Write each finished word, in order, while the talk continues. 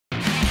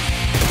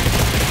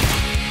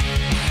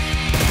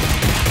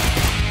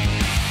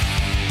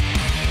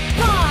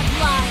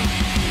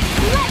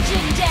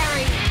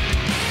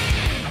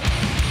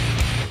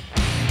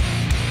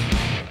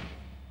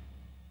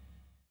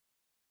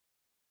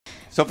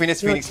So,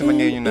 Phoenix naman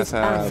ngayon yung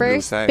nasa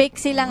first blue side. pick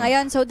sila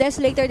ngayon. So,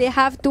 Desolator, they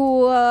have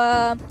to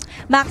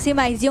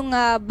maximize yung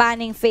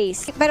banning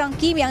phase. Pero ang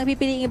Kimi, ang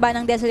pipiliing iba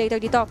ng Desolator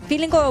dito,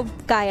 feeling ko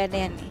kaya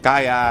na yan.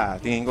 Kaya.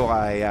 Tingin ko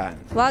kaya yan.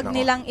 Huwag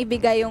nilang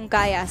ibigay yung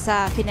kaya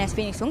sa Finesse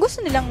Phoenix. Kung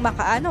gusto nilang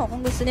makaano, kung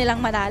gusto nilang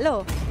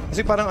manalo.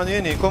 Kasi parang ano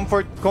yun eh,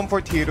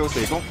 comfort heroes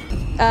eh.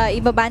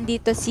 Ibaban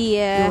dito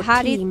si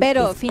Harit,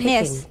 pero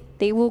Finesse,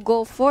 they will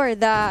go for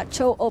the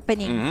show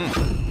opening.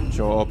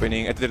 Show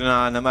opening. Ito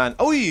na naman.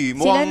 Uy!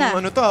 Mukhang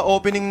ano to,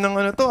 opening ng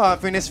ano to ha.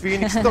 Finesse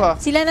Phoenix to ha.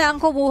 Sila na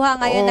ang kumuha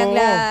ngayon ng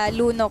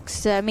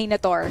Lunox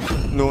Minotaur.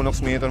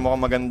 Lunox Minotaur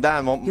mukhang maganda.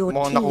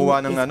 Mukhang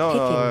nakuha ng ano.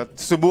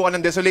 Subukan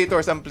ng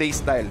Desolators ang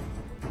playstyle.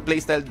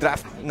 Playstyle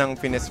draft ng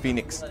Finesse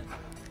Phoenix.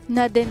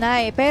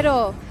 Na-deny.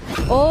 Pero,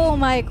 oh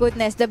my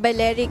goodness, the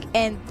Baleric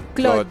and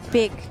Claude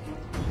pick.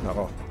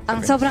 Nako.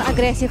 Ang sobrang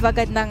aggressive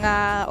agad ng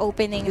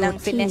opening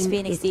ng Finesse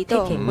Phoenix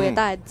dito. Kuya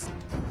Tats.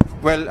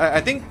 Well, I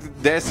think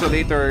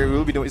Desolator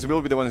will be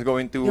the one who's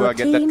going to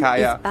get that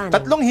kaya.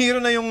 Tatlong hero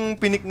na yung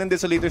pinik ng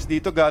Desolators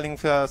dito galing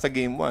sa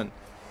Game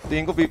 1.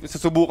 Tingin ko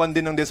susubukan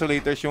din ng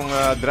Desolators yung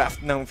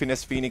draft ng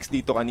Finesse Phoenix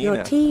dito kanina.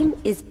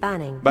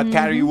 But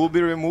carry will be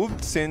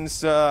removed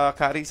since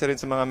carry isa rin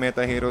sa mga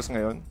meta heroes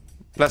ngayon.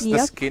 Plus the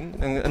skin.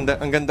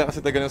 Ang ganda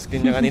kasi talaga ng skin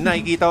niya kanina.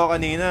 Nakikita ko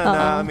kanina,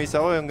 na-amaze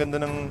ako. Ang ganda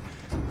ng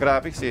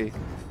graphics eh.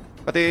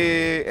 But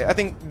I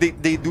think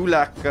they do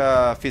lack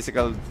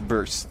physical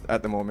burst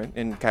at the moment,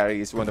 and Carry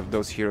is one of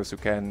those heroes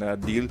who can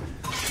deal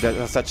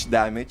such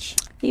damage.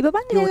 Ibaba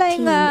nila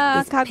yung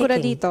Kagura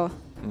dito.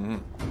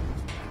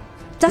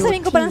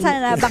 Sasabihin ko pa lang sana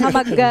na baka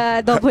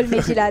mag-double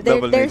mage sila.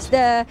 There's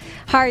the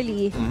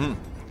Harley.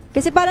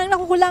 Kasi parang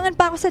nakukulangan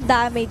pa ako sa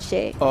damage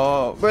eh.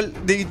 Oh, well,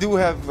 they do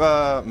have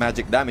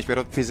magic damage,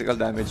 pero physical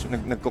damage,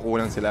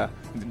 nagkukulang sila.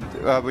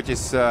 Which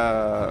is,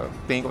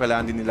 tingin ko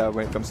kailangan din nila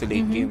when it comes to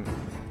late game.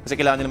 Kasi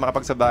kailangan nila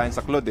makapagsabayan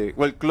sa Claude eh.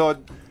 Well,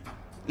 Claude,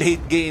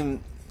 late game,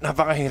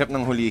 napakahirap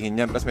ng hulihin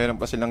yan. Plus, meron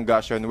pa silang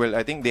Gashion. Well,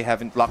 I think they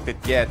haven't locked it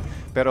yet.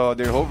 Pero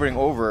they're hovering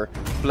over.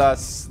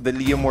 Plus, the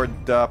Leomord,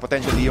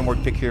 potential Leomord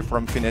pick here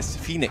from Finesse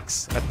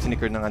Phoenix. At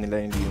sinikir na nga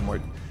nila yung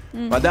Leomord.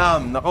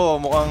 Madam,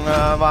 nako, mukhang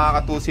makaka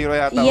 2-0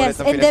 yata ulit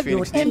ng Finesse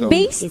Phoenix dito. And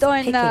based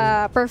on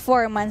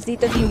performance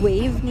dito ni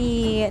Wave,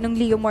 nung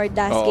Leomord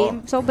last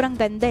game, sobrang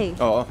ganda eh.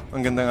 Oo, ang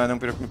ganda nga ng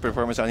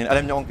performance sa kanila.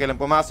 Alam niyo kung kailan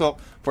pumasok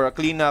for a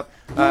cleanup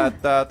at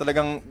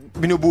talagang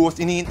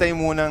binubuhos, inihintay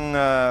munang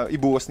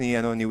ibuhos ni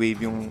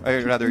Wave yung,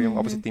 rather yung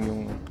opposite team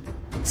yung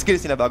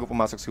skills nila bago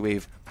pumasok si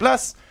Wave.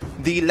 Plus,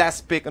 the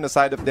last pick on the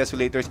side of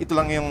Desolators, ito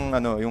lang yung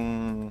yung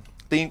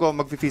tingin ko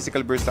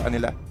mag-physical burst sa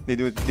kanila. They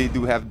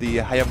do have the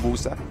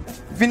Hayabusa.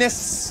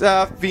 Finesse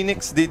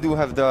Phoenix, they do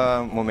have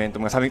the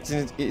momentum.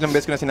 Ilang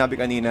beses ko na sinabi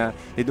kanina,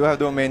 they do have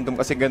the momentum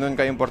kasi ganun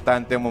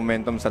ka-importante ang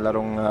momentum sa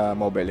larong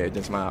Mobile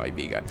Legends, mga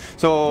kaibigan.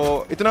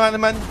 So, ito na nga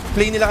naman,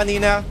 play nila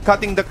kanina,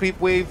 cutting the creep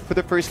wave for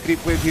the first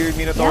creep wave here,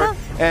 Minotaur,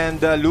 and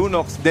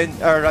Lunox, then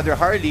rather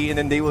Harley, and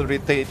then they will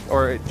rotate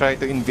or try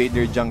to invade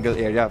their jungle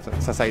area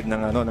sa side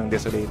ng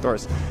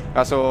Desolators.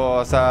 Kaso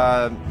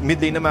sa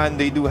mid lane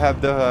naman, they do have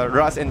the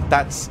Russ and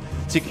Tats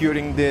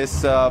securing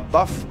this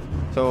buff.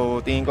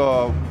 So, tingin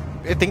ko,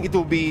 I think it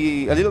will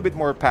be a little bit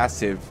more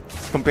passive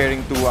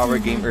comparing to our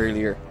game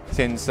earlier,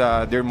 since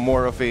they're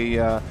more of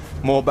a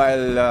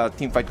mobile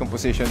teamfight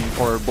composition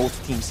for both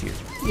teams here.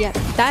 Yeah,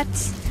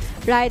 that's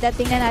right. At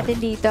tingnan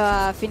natin dito,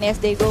 Finesse,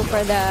 they go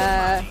for the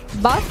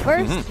buff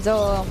first.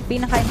 So,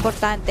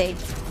 pinaka-importante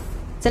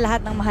sa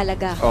lahat ng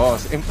mahalaga. Oo,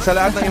 sa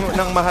lahat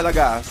ng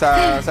mahalaga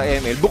sa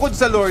ML. Bukod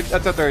sa Lord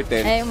at sa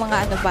Turtle. Yung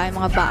mga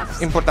yung mga buffs.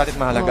 Importante at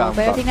mahalaga ang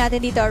buff. Pero tingnan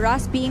natin dito,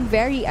 Russ being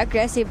very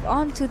aggressive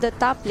onto the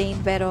top lane,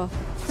 pero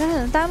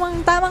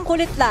tamang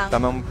kulit lang.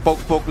 Tamang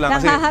poke-poke lang.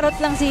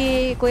 Nakaharot lang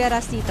si Kuya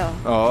Russ dito.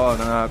 Oo,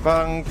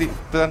 parang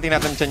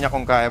tinatanong niya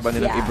kung kaya ba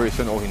nilang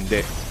i-burst o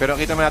hindi. Pero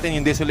kita natin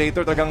yung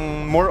Desolator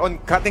talagang more on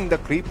cutting the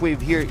creep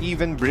wave here,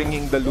 even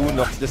bringing the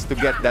Lunox just to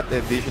get that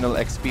additional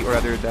XP or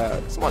rather the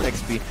small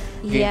XP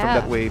gained from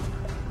that wave.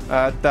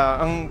 At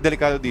ang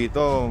delikado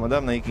dito,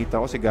 madam,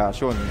 nakikita ko si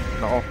Gashion.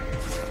 Nako,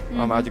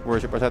 Magic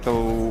Worshipper siya.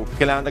 So,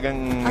 kailangan tagang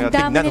ang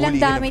dami nilang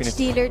damage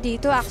dealer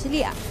dito.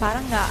 Actually,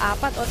 parang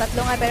 4 o 3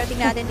 nga. Pero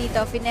tingnan natin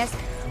dito, Finesse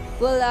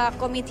will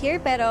commit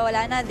here. Pero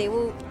wala na. They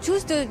will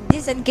choose to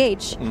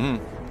disengage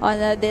on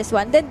this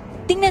one. Then,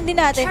 tingnan din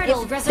natin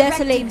if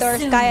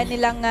Desolators kaya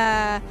nilang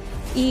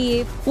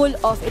i-pull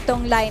off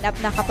itong lineup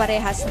na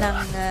kaparehas ng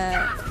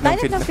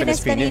lineup ng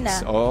Finesse kanina.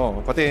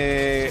 Pati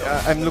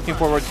I'm looking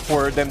forward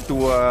for them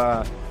to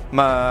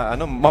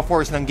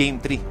ma-force ng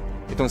Game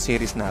 3 itong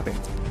series natin.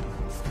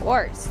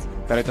 Course.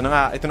 Pero ito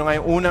na nga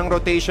yung unang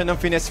rotation ng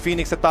Finesse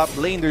Phoenix sa top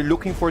lane. They're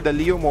looking for the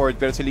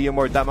Leomord, pero si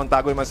Leomord damang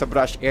tago naman sa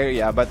brush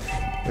area. But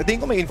I think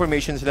ko may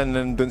information sila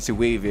na nandun si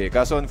Wave eh.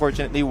 Kaso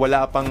unfortunately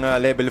wala pang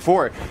level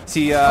 4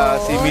 si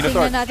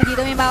Minotaur. Tingnan natin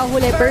dito, may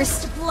makahuli.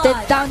 Burst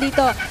down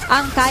dito.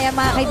 Ang kaya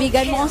mga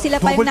kaibigan mo kung sila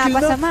pa yung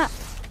napasama.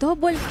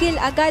 Double kill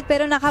agad,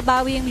 pero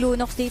nakabawi yung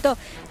Lunox dito.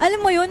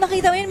 Alam mo yun,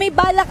 nakita mo yun, may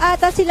balak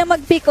ata sila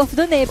mag-pick off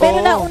dun eh. Pero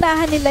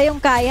naunahan nila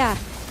yung kaya.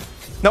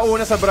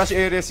 nauna sa brush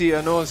area si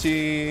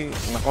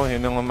nako,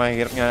 yun ang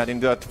mahirap nga natin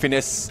doon. At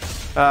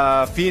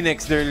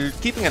Phoenix, they're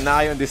keeping an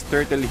eye on this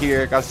turtle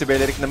here. Kasi si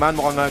Beleric naman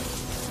mukhang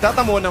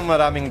tatamo ng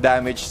maraming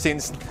damage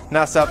since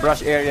nasa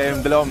brush area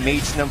yung dalawang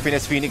mage ng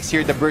Phoenix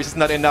here. The burst is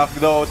not enough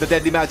though. The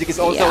deadly magic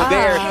is also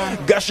there.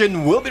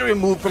 Gusion will be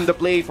removed from the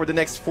play for the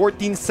next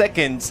 14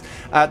 seconds.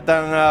 At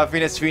ang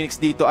Phoenix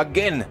dito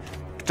again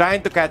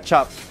trying to catch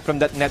up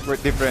from that network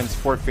difference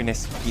for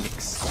Phoenix.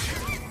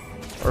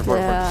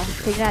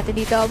 Tignan natin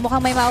dito.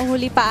 Mukhang may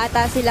mahuhuli pa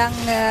ata silang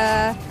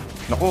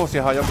Nako,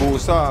 si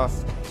Hayabusa.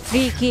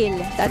 free kill.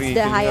 That's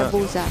the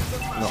Hayabusa.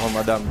 Nako,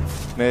 madam.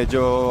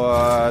 Medyo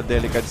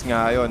delicates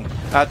nga yun.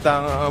 At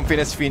ang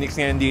Phoenix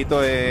ngayon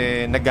dito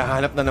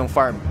naghahanap na ng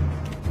farm.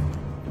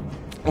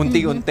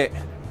 Unti-unti.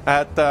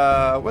 At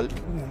well,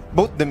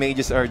 both the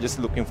mages are just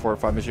looking for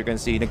farm. As you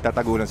can see,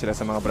 nagtatago lang sila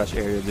sa mga brush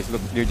area.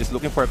 They're just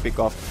looking for a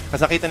pick-off.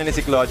 Kasi nakita nila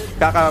si Claude,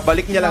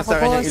 kakabalik niya lang sa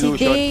kanyang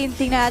illusion. Si Dain,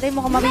 tingnan natin,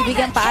 mukhang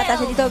mabibigyan pa ata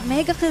siya dito.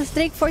 Mega kill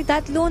streak for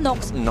that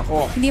Lunox.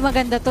 Nako. Hindi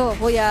maganda to,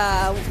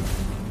 Kuya.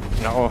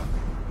 Nako.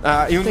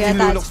 Yung Kuya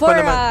Lunox Tats, pa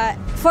naman.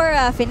 for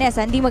Finesse,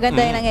 hindi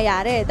maganda yung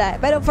nangyayari.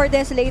 Pero for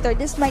Desolator,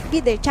 this might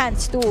be their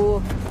chance to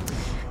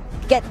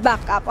get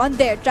back up on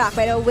their track.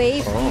 Pero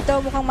Wave, dito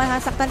mukhang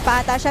mahasaktan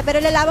pa ata siya.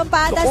 Pero lalaban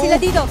pa ata sila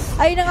dito.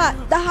 Ayun na nga,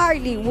 the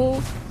Harley will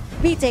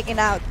be taken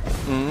out.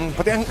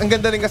 Pati ang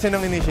ganda rin kasi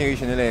ng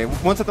initiation nila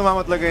Once na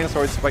tumama talaga yung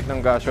sword spike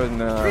ng Gusion,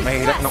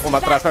 mahirap nang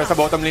umatras. Pero sa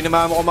bottom lane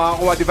naman mo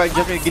makakuha, divine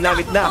just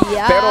ginamit na.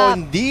 Pero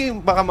hindi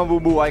baka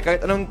mabubuhay.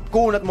 Kahit anong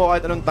kunat mo,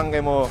 kahit anong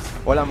tangkay mo,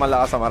 walang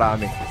malakas sa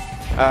marami.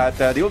 At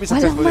they will be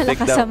successful to take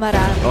down. Walang malakas sa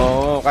marami.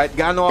 Kahit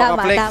gaano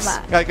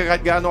ka-flex.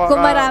 Kahit gaano ka...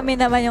 Kung marami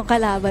naman yung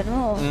kalaban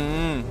mo.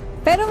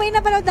 Pero may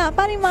napanood na,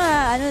 parang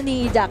mga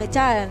ni Jadzxc,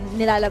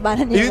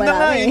 nilalabanan niya yun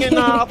marami. Yun yung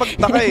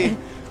nakakapagtaka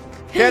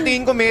Kaya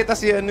tingin ko meta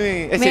si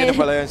si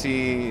pala yun,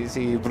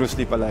 si Bruce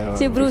Lee pala yun.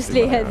 Si Bruce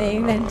Lee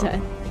yung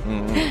nandyan.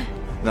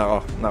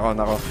 Nako.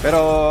 Pero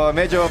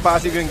medyo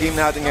passive yung game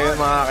natin ngayon,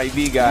 mga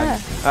kaibigan.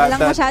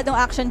 Walang masyadong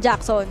action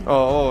Jackson.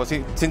 Oo,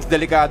 since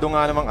delikado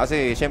nga naman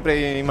kasi, syempre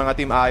yung mga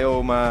team ayaw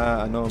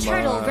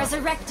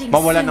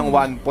mawalan ng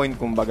 1 point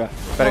kumbaga.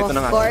 Pero ito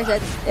na nga. Of course,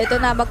 ito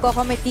na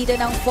magko-commit dito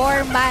ng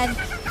 4-man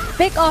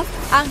pick-off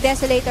ang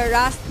Desolator.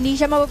 Russ, hindi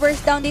siya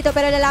mababurst down dito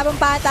pero lalaban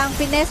pa ata ang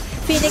Phoenix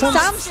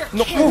Sams.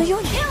 Ano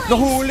yun?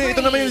 Nahuli.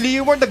 Ito naman yung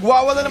Leomord.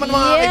 Nagwawala naman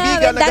mga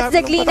kaibigan. That's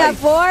the cleanup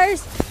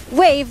force.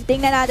 Wave,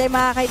 tingnan natin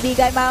mga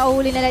kaibigan,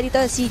 mahuhuli nila dito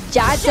si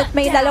Jadzxc at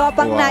may dalawa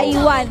pang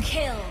naiwan.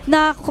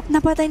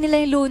 Napatay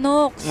nila yung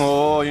Lunox.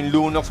 Yung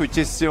Lunox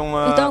which is yung...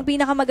 Ito ang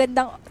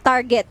pinakamagandang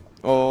target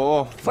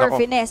for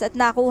Finesse at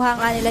nakuha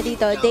nga nila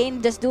dito.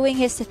 Dain just doing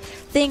his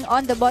thing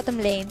on the bottom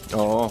lane.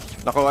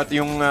 Nako, at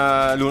yung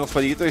Lunox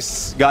pa dito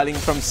is galing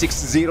from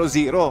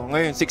 6-0-0.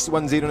 Ngayon,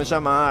 6-1-0 na siya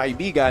mga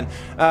kaibigan.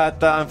 At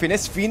ang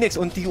Phoenix,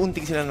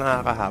 unti-unti sila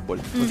nakakahabol.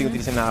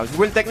 Unti-unti sila nakakahabol.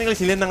 Well, technically,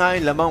 sila na nga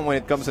yung lamang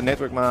when it comes to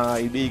network mga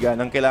kaibigan.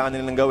 Ang kailangan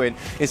nilang gawin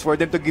is for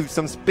them to give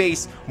some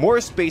space,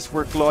 more space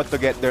for Claude to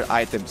get their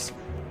items.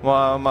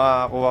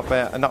 Makakuha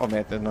pa,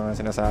 ito na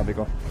sinasabi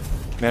ko.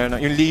 Meron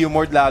na, yung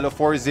Leomord lalo,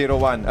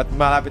 4-0-1. At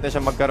malapit na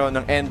siya magkaroon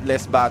ng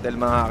endless battle,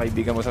 mga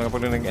kaibigan mo. So,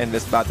 kapag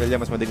endless battle yan,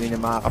 mas madali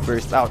niya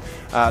makaka-burst out.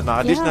 At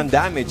makaka-dish ng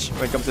damage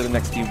when it comes to the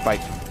next team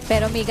fight.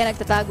 Pero Mika,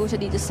 nagtatago siya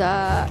dito sa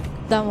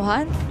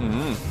damuhan.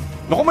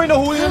 Naku, may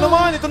nahuli na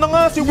naman. Ito na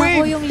nga, si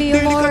Wave. Naku, yung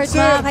Leomord,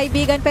 mga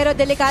kaibigan. Pero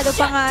delikado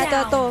pa nga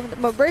ito.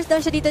 Maburst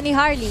down siya dito ni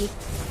Harley.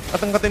 At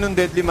ang katinong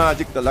deadly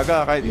magic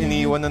talaga. Kahit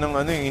iniwan na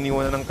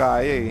ng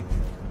kaya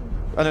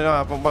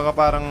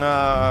parang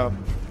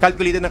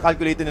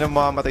calculated nila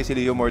mamamatay si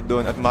Leomord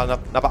doon at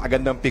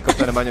napakagandang pick-up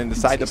na naman yung the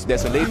side of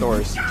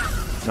Desolators.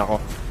 Nako.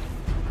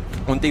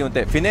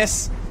 Unti-unti.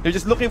 Finesse, they're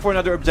just looking for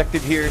another objective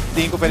here.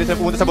 Tingin ko pwede sa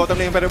pumunta sa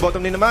bottom lane, pero bottom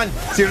lane naman.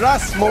 Si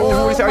Russ,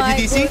 mauuhuli sa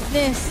RGDC. Oh my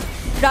goodness.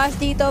 Russ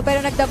dito, pero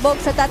nagdabog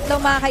sa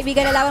tatlong mga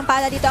kaibigan na laban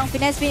pala dito ang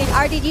Finesse.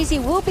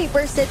 RGDC will be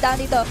bursted down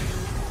dito.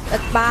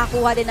 At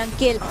makakuha din ng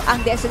kill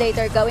ang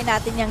Desolator. Gawin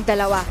natin yung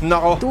dalawa.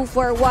 Nako.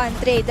 2-for-1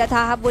 trade at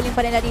hahabulin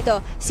pa nila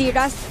dito. Si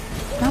Russ,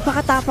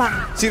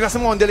 napakatapang. Si Russ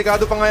mo,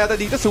 delikado pa nga yata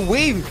dito. So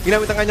Wave,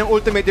 ginamit ang kanyang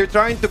ultimate. They're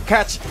trying to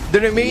catch the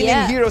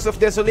remaining heroes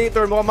of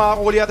Desolator. Mukhang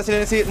makakukuli yata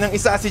sila ng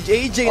isa. Si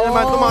JJ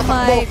naman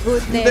tumatakbo. Oh my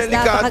goodness,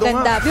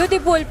 napakaganda.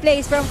 Beautiful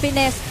plays from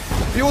Finesse.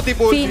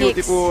 Beautiful,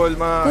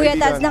 mga Kuya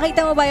Tats,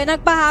 nakita mo ba yun?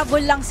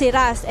 Nagpahabol lang si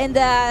Russ and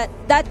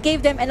that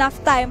gave them enough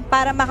time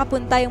para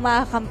makapunta yung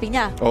mga kampi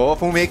niya.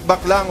 Make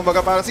back lang.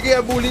 Kumbaga parang, sige,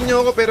 abulin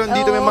niyo ako pero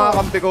dito may mga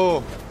kampi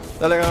ko.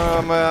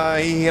 Talagang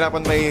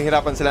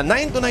mahihirapan sila.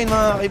 9-9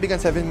 mga kaibigan,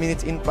 7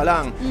 minutes in pa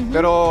lang.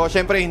 Pero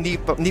syempre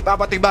hindi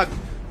papatibag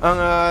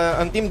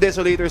ang Team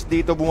Desolators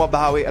dito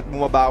bumabawi.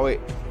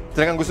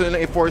 Talagang gusto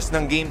nilang i-force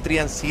ng Game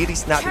 3 ang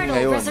series natin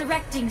ngayon.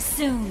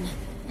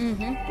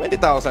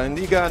 20,000,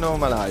 hindi gaano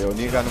malayo.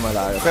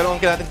 Pero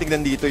ang kailangan tignan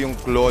dito yung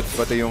Claude,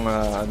 pati yung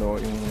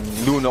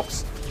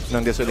Lunox.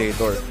 ng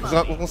Desolator.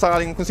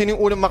 Kung sino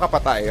yung unang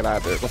makapatay,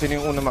 rather, kung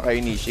sino yung unang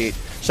maka-initiate,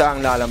 siya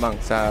ang lalamang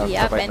sa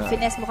fight and na.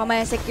 FNS mukhang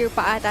may secure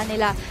pa ata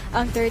nila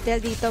ang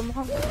turtle dito.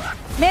 Mukhang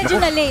medyo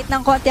na late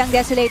ng konti ang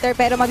Desolator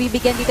pero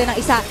mabibigyan dito ng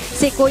isa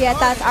si Kuya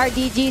Tats,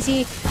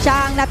 RGDC.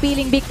 Siya ang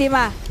napiling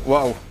biktima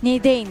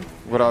ni Dain.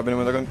 Grabe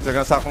naman,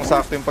 talagang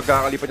sakong-sakto yung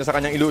pagkakalipat niya sa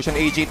kanyang illusion.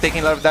 AJ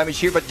taking a lot of damage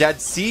here, but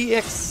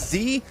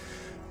Jadzxc,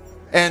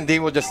 and they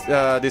will just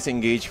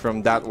disengage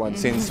from that one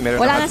since meron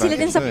wala na sila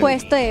din sa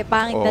pwesto eh.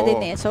 Pangit na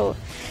din eh. So,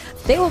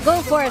 they will go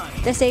for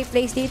the safe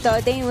place dito.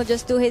 Dain will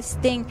just do his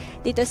thing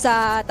dito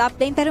sa top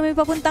lane. Pero may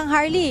papuntang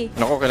Harley.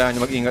 Nako, kailangan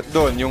niya mag-ingat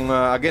doon. Yung,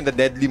 again, the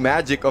deadly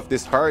magic of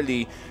this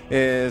Harley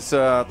is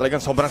talagang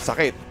sobrang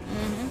sakit.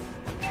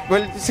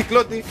 Well, si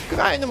Claude,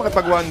 kaya niya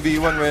makipag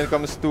 1v1 when it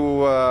comes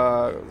to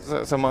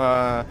sa mga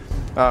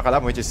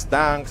kalaban, which is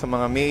tank, sa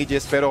mga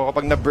mages. Pero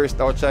kapag na-burst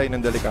out siya, yun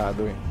ang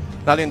delikado eh.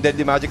 Lalo yung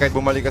deadly magic, kahit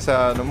bumalik ka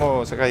sa,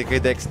 kay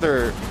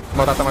Dexter,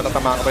 matatama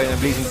ka pa yung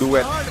blazing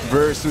duet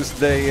versus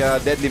the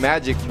deadly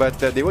magic. But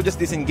they will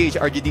just disengage.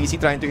 RGDC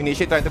trying to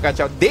initiate, trying to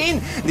catch out Dain.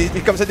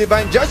 It comes a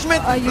divine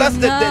judgment plus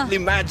the deadly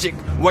magic.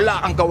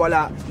 Wala kang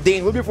kawala.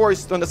 Dain will be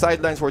forced on the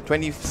sidelines for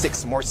 26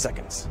 more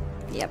seconds.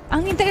 Yep.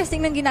 Ang interesting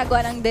ng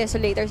ginagawa ng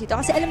Desolators dito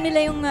kasi alam nila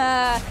yung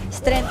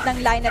strength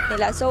ng lineup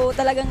nila. So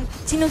talagang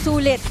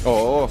sinusulit.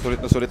 Oo, sulit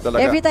na sulit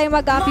talaga. Every time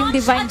mag-up yung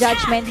Divine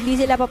Judgment,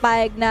 hindi sila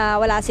papayag na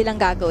wala silang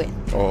gagawin.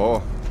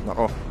 Oo,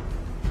 nako.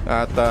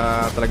 At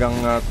talagang...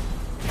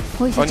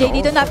 Uy, si Jay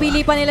dito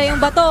napili pa nila yung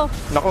bato.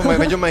 Nako,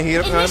 medyo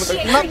mahirap nga.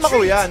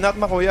 Not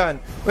makuyan.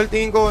 Well,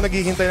 tingin ko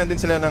naghihintay na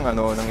din sila ng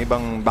ng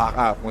ibang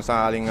backup kung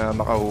sakaling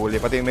makahuli.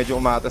 Pati medyo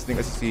umatas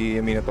din kasi si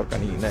Minotaur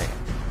kanina eh.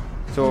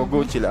 So,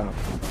 good sila.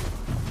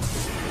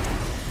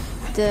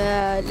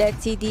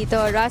 Let's see dito,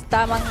 Russ,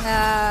 tamang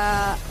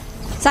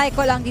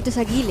cycle lang dito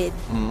sa gilid.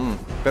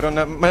 Pero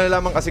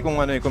malalaman kasi kung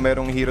kung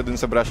merong hero dun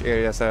sa brush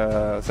area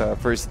sa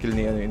first kill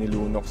ni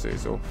Lunox eh.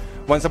 So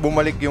once na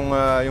bumalik yung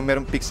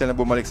merong pixel na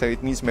bumalik sa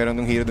it means meron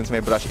ng hero dun sa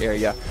may brush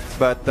area.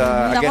 But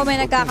again, nako, may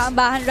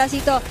nagkakaambahan. Russ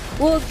ito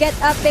will get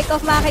a pick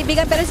off mga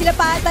kaibigan pero sila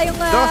pa ata yung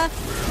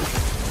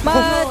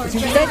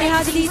Ready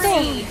hasi dito.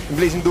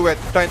 Blazing duet,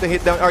 trying to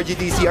hit down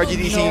RGDC.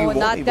 RGDC no,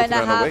 not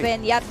gonna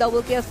happen. Yep,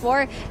 double kill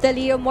for the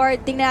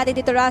Leomord. Tingnan natin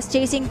dito, Russ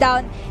chasing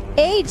down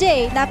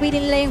AJ.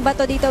 Napili nila yung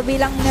bato dito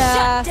bilang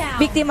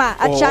biktima.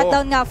 At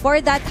shutdown nga for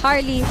that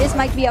Harley. This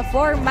might be a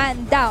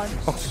 4-man down.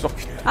 Oh,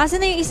 sakit. Asa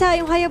na yung isa?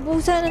 Yung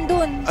Hayabusa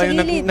nandun sa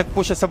gilid.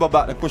 Nag-push siya sa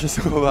baba.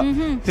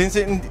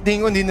 Since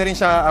hindi na rin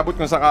siya abot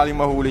kung sakaling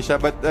mahuli siya.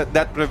 But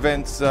that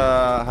prevents,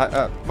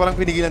 parang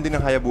pinigilan din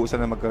ng Hayabusa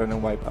na magkaroon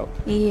ng wipeout.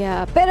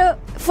 Yeah. Pero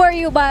for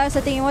you ba,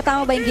 sa tingin mo,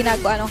 tama ba yung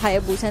ginagawa ng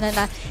Hayabusa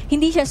na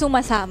hindi siya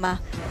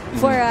sumasama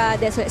for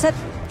Desolator?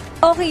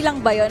 Okay lang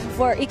ba yun?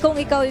 For kung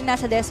ikaw yung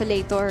nasa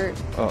Desolator,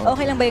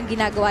 okay lang ba yung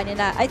ginagawa niya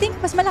na? I think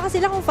mas malakas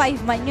sila kung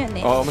 5-man yun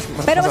eh.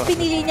 Pero mas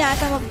pinili niya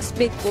ata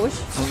mag-split push.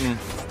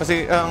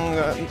 Kasi ang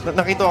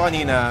nakita ko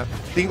kanina,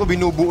 tingin ko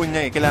binubuo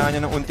niya eh. Kailangan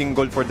niya ng unting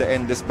gold for the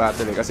endless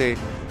battle eh. Kasi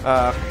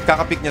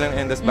kakapick niya lang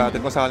ng endless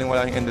battle. Kung sakaling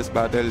wala yung endless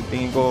battle,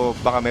 tingin ko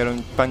baka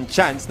meron pang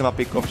chance na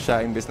ma-pick off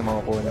siya imbes na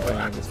makukuha na pa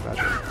yung endless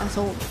battle.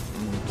 So,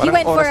 he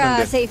went for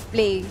a safe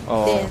play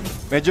din.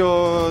 Medyo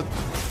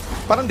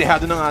parang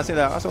dehado na nga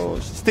sila. So,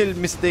 still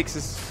mistakes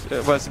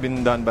was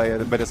been done by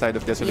the side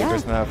of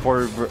Desolators na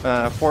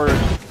 4-0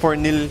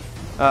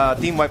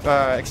 team wipe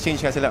exchange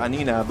nga sila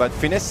kanina. But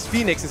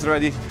Phoenix is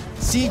already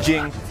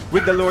sieging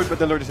with the Lord, but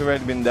the Lord has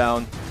already been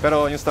down.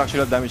 Pero yung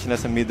structural damage nila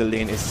sa middle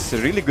lane is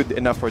really good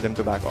enough for them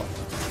to back off.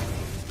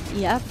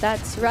 Yep,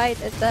 that's right.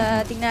 At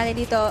tingnan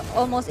natin dito,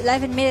 almost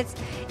 11 minutes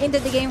into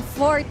the game,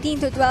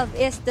 14-12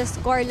 is the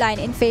scoreline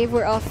in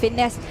favor of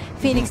Finesse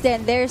Phoenix.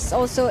 Then there's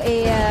also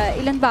a,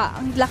 ilan ba?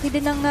 Ang laki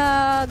din ng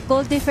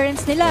goal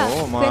difference nila.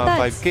 Oo,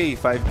 mga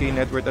 5K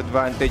net worth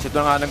advantage.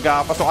 Ito nga,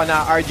 nagkakapasokan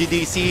na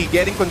RGDC,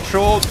 getting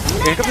controlled.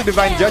 Here comes the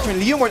Divine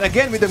Judgment. Leomord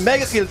again with the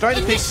mega kill,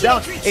 trying to take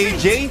down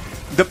AJ.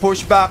 The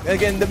pushback,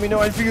 again, the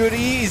Minoan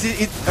Fury.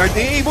 Are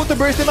they able to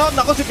burst him out?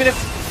 Nako, si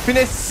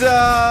Finesse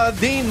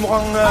Dain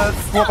mukhang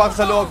pumapasok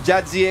sa loob.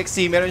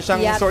 Jadzxc, meron siyang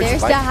sword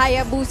there's spike. the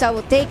Hayabusa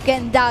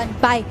taken down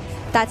by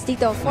Tats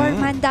dito.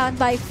 4-man down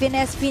by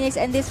Finesse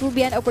Phoenix, and this will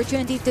be an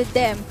opportunity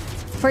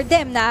for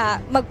them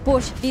na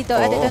mag-push dito.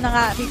 At ito na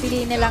nga,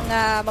 pipiliin nilang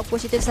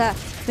mag-push dito sa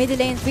middle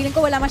lane. Feeling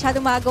ko wala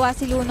masyadong magagawa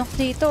si Lunox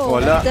dito.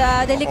 Wala.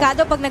 At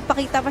delikado pag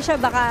nagpakita pa siya,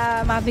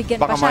 baka mabigyan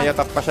pa siya. Baka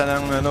mayatap pa siya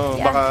ng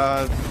baka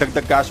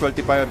dagdag casualty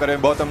pa. Pero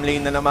yung bottom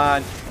lane na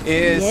naman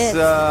is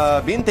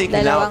being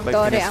taken out by Finesse Phoenix. Dalawang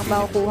tore ang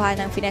makukuha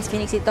ng Finesse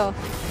Phoenix ito.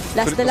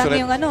 Last na lang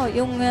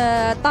yung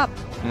top.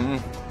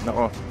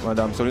 Nako,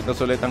 madam, sulit na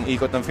sulit ang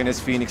ikot ng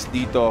Finesse Phoenix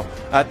dito.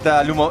 At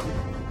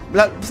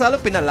lalo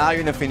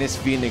pinalayo ng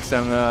Finesse Phoenix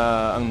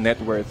ang net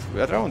worth.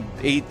 At around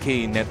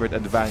 8K net worth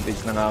advantage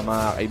na nga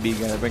mga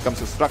kaibigan. When it comes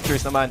to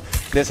structures naman,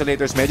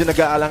 Desolators medyo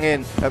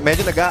nag-aalanganin.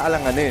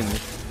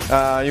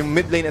 Yung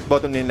mid lane at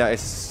bottom lane nila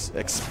is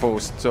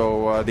exposed.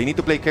 So, they need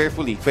to play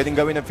carefully. Pwedeng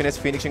gawin ng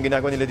Finesse Phoenix yung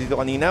ginagawa nila dito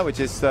kanina,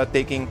 which is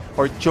taking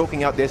or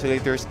choking out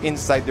Desolators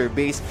inside their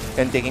base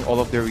and taking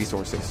all of their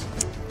resources.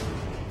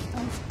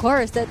 Of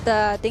course, that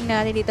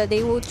tingnan natin dito, they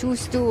will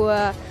choose to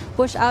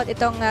push out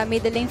itong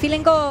middle lane.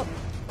 Feeling ko,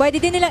 pwede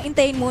din nilang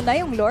intayin muna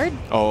yung Lord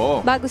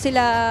bago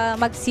sila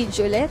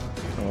mag-siege ulit.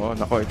 Oo,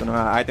 nako, ito na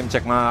nga. Item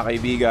check mga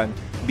kaibigan.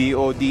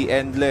 BOD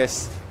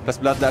Endless. Plus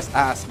Bloodlust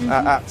Axe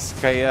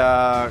kay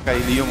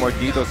Leomord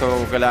dito.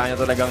 So, kailangan niya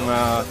talagang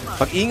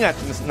mag-ingat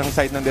ng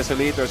side ng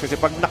Desolators. Kasi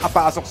pag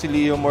nakapasok si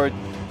Leomord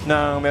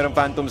na merong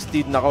Phantom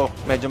Steed, nako,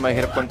 medyo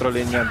mahirap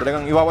kontrolin yan.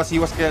 Talagang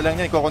iwawas-iwas kaya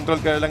lang yan. Iko-control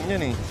kaya lang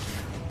yan eh.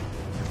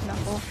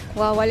 Nako,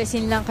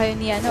 wawalisin lang kayo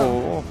ni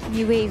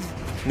ni Wave.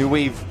 Ni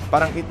Wave.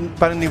 Parang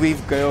ni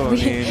Wave kayo.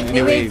 Ni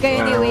Wave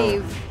kayo, ni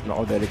Wave.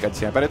 Nako, delicate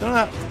siya. Pero ito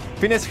nga,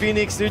 FNS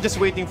Phoenix, they're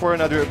just waiting for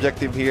another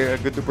objective here, a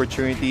good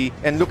opportunity,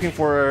 and looking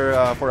for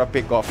a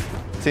pick-off.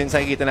 Since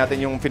nakikita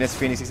natin yung FNS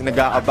Phoenix is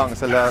nag-aabang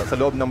sa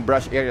loob ng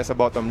brush area sa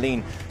bottom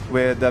lane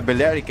with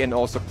Belleric and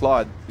also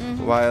Claude.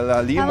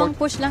 While Leomord... Tamang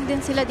push lang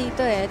din sila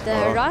dito eh.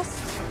 Russ,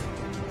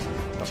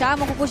 siya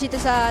makupush dito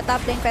sa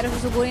top lane pero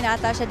susuburin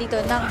ata siya dito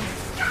ng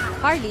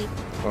Harley.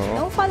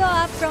 No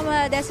follow-up from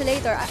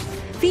Desolator.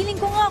 Feeling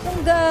ko nga kung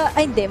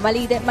ay hindi,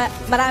 mali din.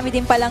 Marami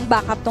din palang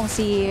backup tong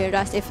si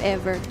Russ if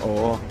ever.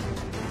 Oo.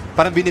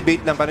 Parang binibait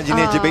lang, parang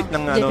ginedebate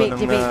ng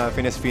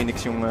FNS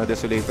Phoenix yung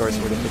Desolators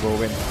for them to go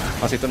win.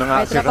 Kasi ito na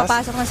nga si Russ.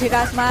 Papasok na si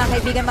Russ, mga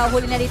kaibigan,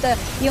 mahuli na dito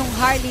yung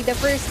Harley, the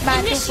first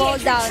man to fall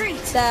down.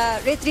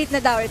 Retreat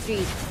na daw,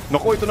 retreat.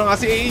 Naku, ito na nga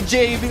si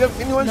AJ. Biglang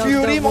iniwan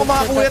Fury. Mukhang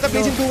makakuha at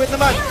Blazing Duet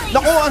naman.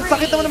 Naku, ang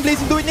sakit naman ng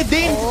Blazing Duet ni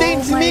Dain. Dain,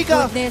 si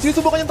Mika.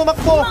 Sinusubukan niyang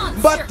tumakbo.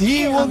 But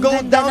he will go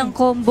down. Ang ganda ng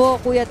combo,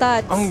 Kuya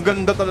Tats. Ang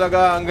ganda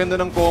talaga. Ang ganda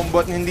ng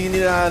combo. At hindi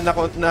nila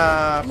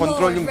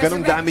na-control yung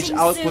ganong damage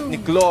output ni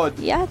Claude.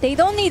 Yeah, they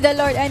don't need the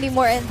Lord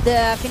anymore. And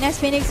the FNS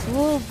Phoenix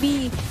will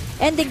be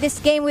ending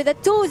this game with a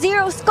 2-0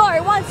 score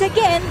once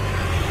again.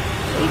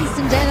 Ladies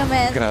and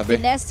gentlemen,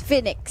 FNS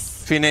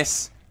Phoenix.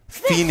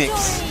 Phoenix.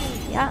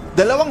 Yeah.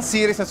 Dalawang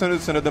series na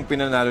sunod-sunod ang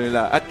pinanalo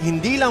nila. At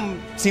hindi lang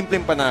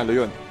simpleng panalo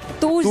yun.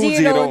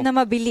 2-0 na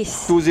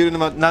mabilis. 2-0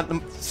 na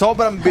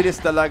sobrang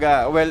bilis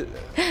talaga. Well,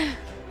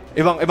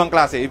 ibang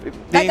klase.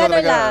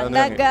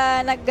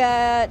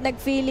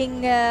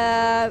 Nag-feeling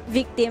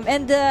victim.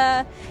 And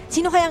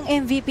sino kayang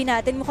MVP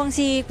natin? Mukhang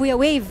si Kuya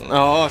Wave.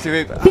 Oo, si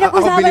Wave.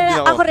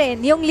 Pinag-usapan ako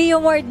rin. Yung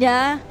Leomord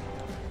niya.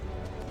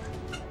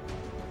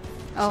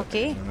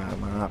 Okay.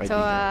 So,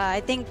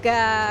 I think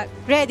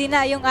ready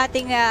na yung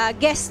ating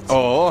guest.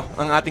 Oo,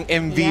 ang ating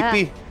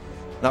MVP.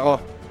 Yeah. Nako,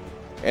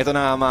 eto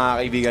na nga mga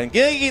kaibigan.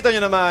 Kinakikita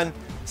nyo naman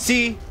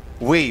si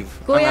Wave.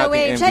 Kuya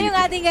Wave, siya yung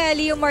ating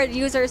Leomord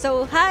user.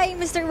 So, hi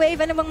Mr.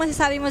 Wave, ano bang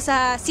masasabi mo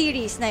sa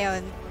series na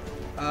yon?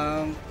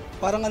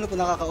 Parang ano po,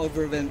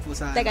 nakaka-overwhelm po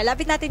sa... Teka,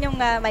 lapit natin yung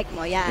mic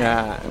mo. Yan.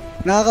 Yeah.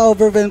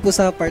 Nakaka-overwhelm po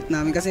sa part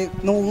namin kasi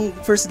nung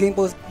first game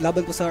po,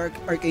 laban po sa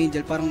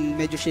Archangel, parang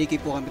medyo shaky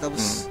po kami.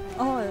 Tapos,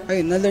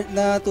 ayun,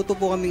 natuto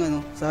po kami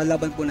sa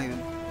laban po na yun.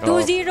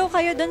 2-0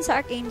 kayo dun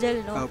sa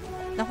Archangel, no?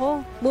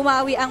 Nako,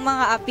 bumawi ang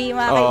mga api,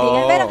 mga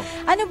kaibigan. Pero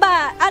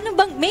ano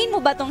bang main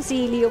mo ba tong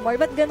si Leomord?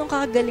 Ba't ganun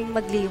kakagaling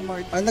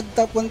mag-Leomord?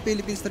 Nag-top 1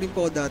 Philippines na rin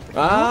po dati.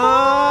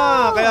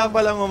 Kaya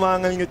pala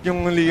umangangot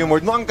yung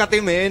Leomord mo. Ang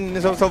katimin.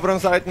 Sobrang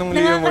sakit ng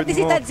Leomord mo. Nakakati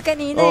si Tats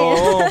kanina.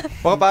 Oo.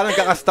 Parang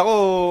kakasta ko.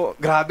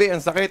 Grabe,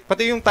 ang sakit.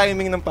 Pati yung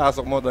timing ng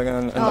pasok mo.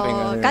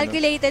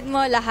 Calculated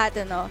mo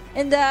lahat, ano?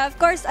 And of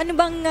course, ano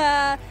bang...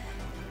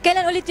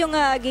 Kailan ulit yung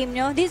game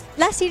nyo?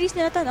 Last series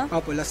nyo na to, no?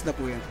 Opo, last na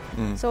po yan.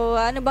 So,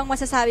 ano bang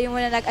masasabi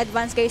mo na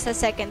nag-advance kayo sa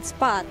second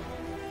spot?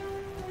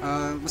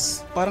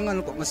 Mas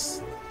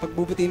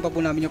pagbubutihin pa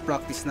po namin yung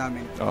practice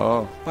namin.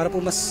 Oo. Para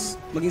po mas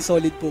maging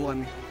solid po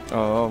kami.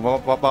 Oo,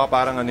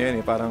 parang ano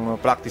yan eh, parang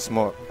practice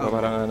mo.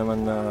 Parang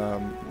naman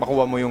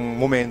makuha mo yung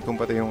momentum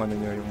pati yung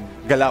yung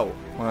galaw.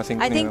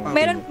 I think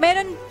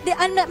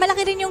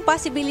malaki rin yung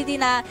possibility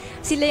na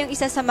sila yung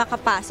isa sa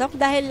makapasok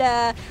dahil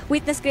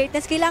witness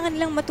greatness, kailangan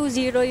nilang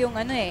ma-2-0 yung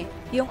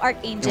yung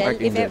Archangel.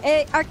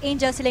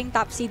 Archangel sila yung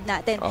top seed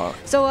natin.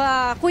 So,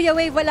 Kuya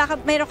Wave,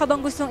 meron ka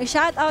bang gustong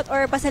i-shoutout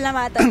or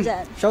pasalamatan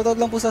dyan? Shoutout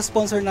lang po sa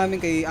sponsor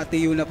namin kay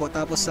Ate Yuna po,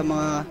 tapos sa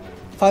mga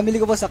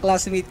family ko po, sa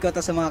classmate ko, at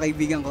sa mga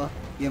kaibigan ko.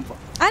 Yan po.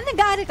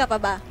 Nag-aaral ka pa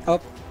ba?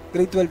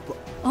 Grade 12 po.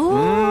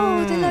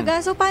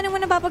 Talaga? So, paano mo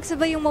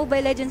napapagsabay yung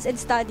Mobile Legends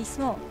and studies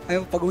mo?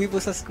 Ayun, pag-uwi po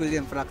sa school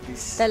yan,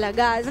 practice.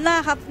 Talaga? So,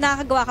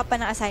 nakakagawa ka pa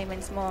ng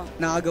assignments mo?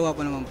 Nakakagawa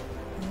po naman po.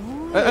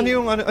 Ano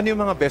yung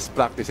mga best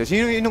practices?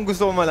 Yun yung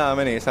gusto mo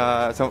malaman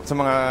sa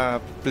mga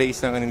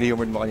plays ng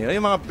Leomord mo kanina.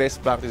 Yung mga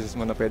best practices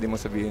mo na pwede mo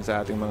sabihin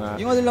sa ating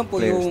mga yung lang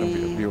po, players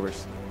ng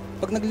viewers.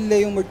 Pag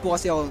nag-Leomord po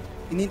kasi ako,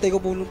 inintay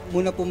ko po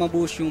muna po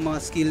mabuhos yung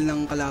mga skill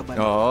ng kalaban.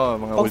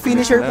 Mga pag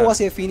finisher po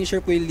kasi, finisher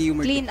po yung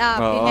Leomord. Clean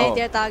up, yun nga yung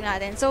tinatawag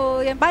natin.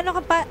 So, yan, paano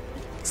ka pa,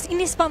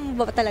 in-spam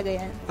mo ba talaga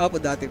yan?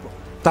 Po, dati po.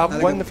 Top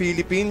 1 na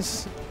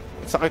Philippines.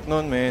 Sakit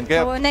nun, man.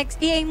 Kaya, so,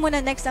 next, i-aim mo na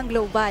next ang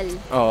global.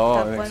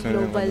 Top 1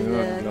 global.